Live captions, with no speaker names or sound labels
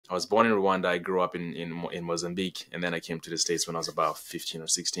I was born in Rwanda. I grew up in Mozambique, and then I came to the States when I was about 15 or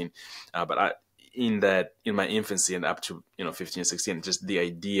 16. But in my infancy and up to 15 or 16, just the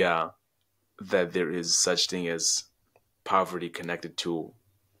idea that there is such thing as poverty connected to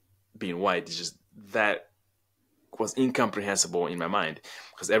being white is just that was incomprehensible in my mind,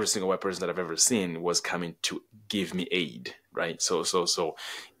 because every single white person that I've ever seen was coming to give me aid, right? So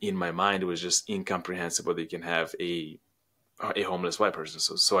in my mind, it was just incomprehensible that you can have a homeless white person.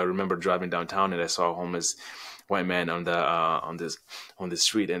 So I remember driving downtown and I saw a homeless white man on the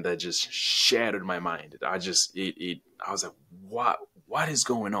street, and that just shattered my mind. I was like, what is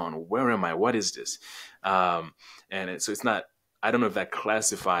going on? Where am I? What is this? So it's not. I don't know if that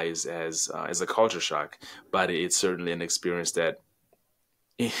classifies as a culture shock, but it's certainly an experience that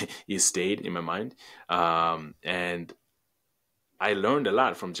it stayed in my mind. And I learned a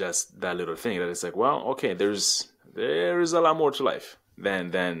lot from just that little thing. That it's like, well, okay, there is a lot more to life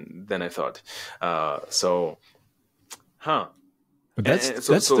than I thought. But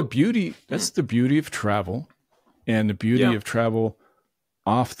that's the beauty. That's the beauty of travel, and the beauty of travel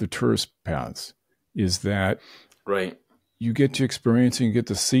off the tourist paths is that right. You get to experience and you get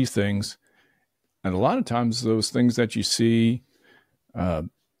to see things. And a lot of times those things that you see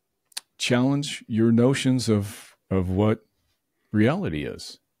challenge your notions of what reality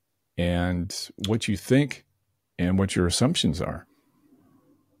is and what you think and what your assumptions are.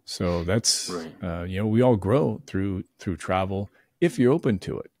 So that's, right. We all grow through travel if you're open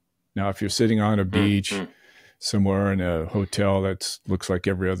to it. Now, if you're sitting on a beach somewhere in a hotel that looks like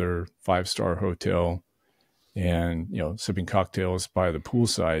every other 5-star hotel, and sipping cocktails by the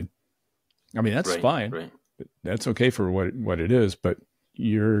poolside, I mean, that's fine. Right. That's okay for what it is, but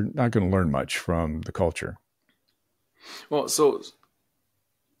you're not going to learn much from the culture. Well, staying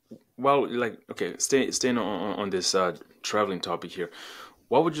on this traveling topic here,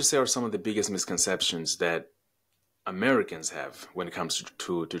 what would you say are some of the biggest misconceptions that Americans have when it comes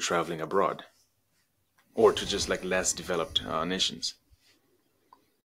to traveling abroad, or to just like less developed nations?